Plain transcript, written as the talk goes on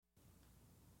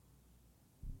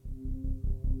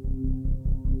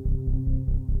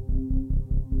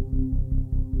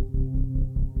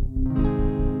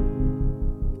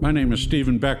My name is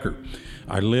Stephen Becker.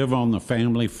 I live on the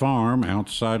family farm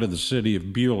outside of the city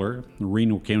of Buhler,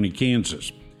 Reno County,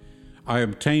 Kansas. I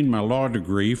obtained my law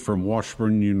degree from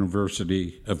Washburn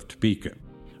University of Topeka.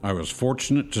 I was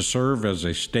fortunate to serve as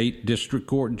a state district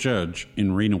court judge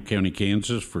in Reno County,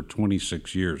 Kansas for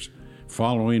 26 years.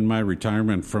 Following my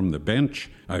retirement from the bench,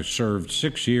 I served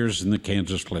 6 years in the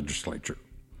Kansas legislature.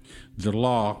 The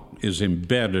law is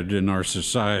embedded in our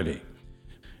society,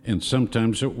 and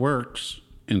sometimes it works,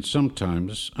 and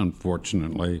sometimes,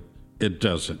 unfortunately, it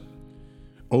doesn't.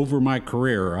 Over my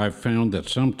career, I've found that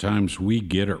sometimes we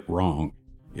get it wrong.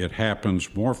 It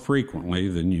happens more frequently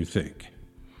than you think.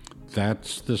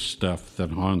 That's the stuff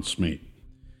that haunts me.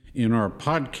 In our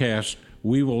podcast,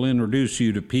 we will introduce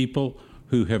you to people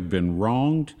who have been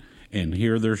wronged and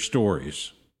hear their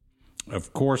stories.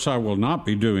 Of course, I will not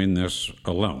be doing this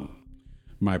alone.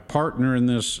 My partner in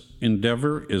this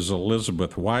endeavor is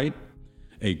Elizabeth White,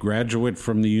 a graduate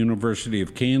from the University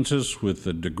of Kansas with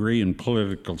a degree in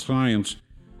political science,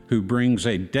 who brings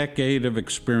a decade of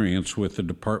experience with the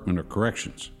Department of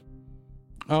Corrections.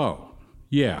 Oh,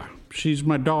 yeah, she's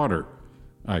my daughter.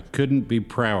 I couldn't be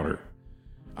prouder.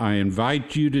 I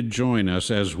invite you to join us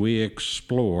as we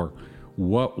explore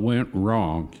what went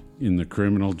wrong in the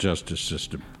criminal justice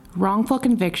system. Wrongful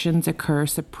convictions occur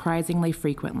surprisingly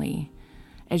frequently.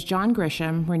 As John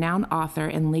Grisham, renowned author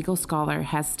and legal scholar,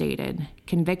 has stated,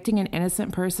 convicting an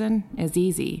innocent person is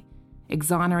easy.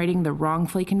 Exonerating the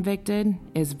wrongfully convicted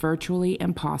is virtually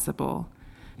impossible.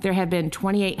 There have been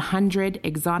 2,800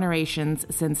 exonerations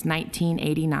since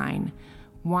 1989.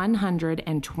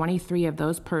 123 of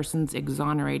those persons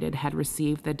exonerated had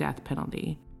received the death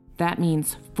penalty. That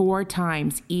means 4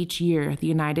 times each year the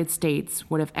United States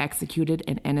would have executed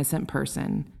an innocent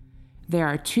person. There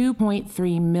are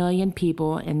 2.3 million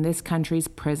people in this country's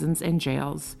prisons and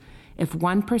jails. If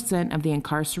 1% of the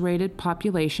incarcerated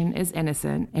population is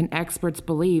innocent, and experts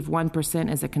believe 1%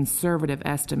 is a conservative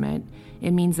estimate,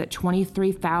 it means that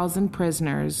 23,000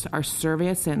 prisoners are serving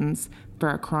a sentence for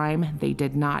a crime they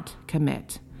did not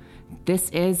commit. This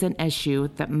is an issue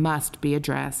that must be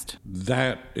addressed.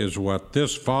 That is what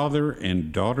this father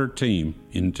and daughter team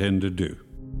intend to do.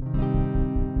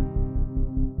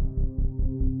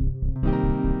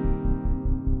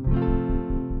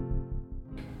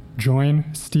 Join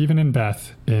Stephen and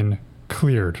Beth in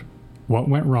Cleared: What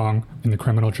Went Wrong in the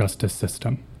Criminal Justice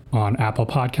System on Apple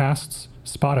Podcasts,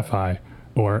 Spotify,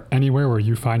 or anywhere where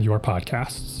you find your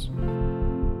podcasts.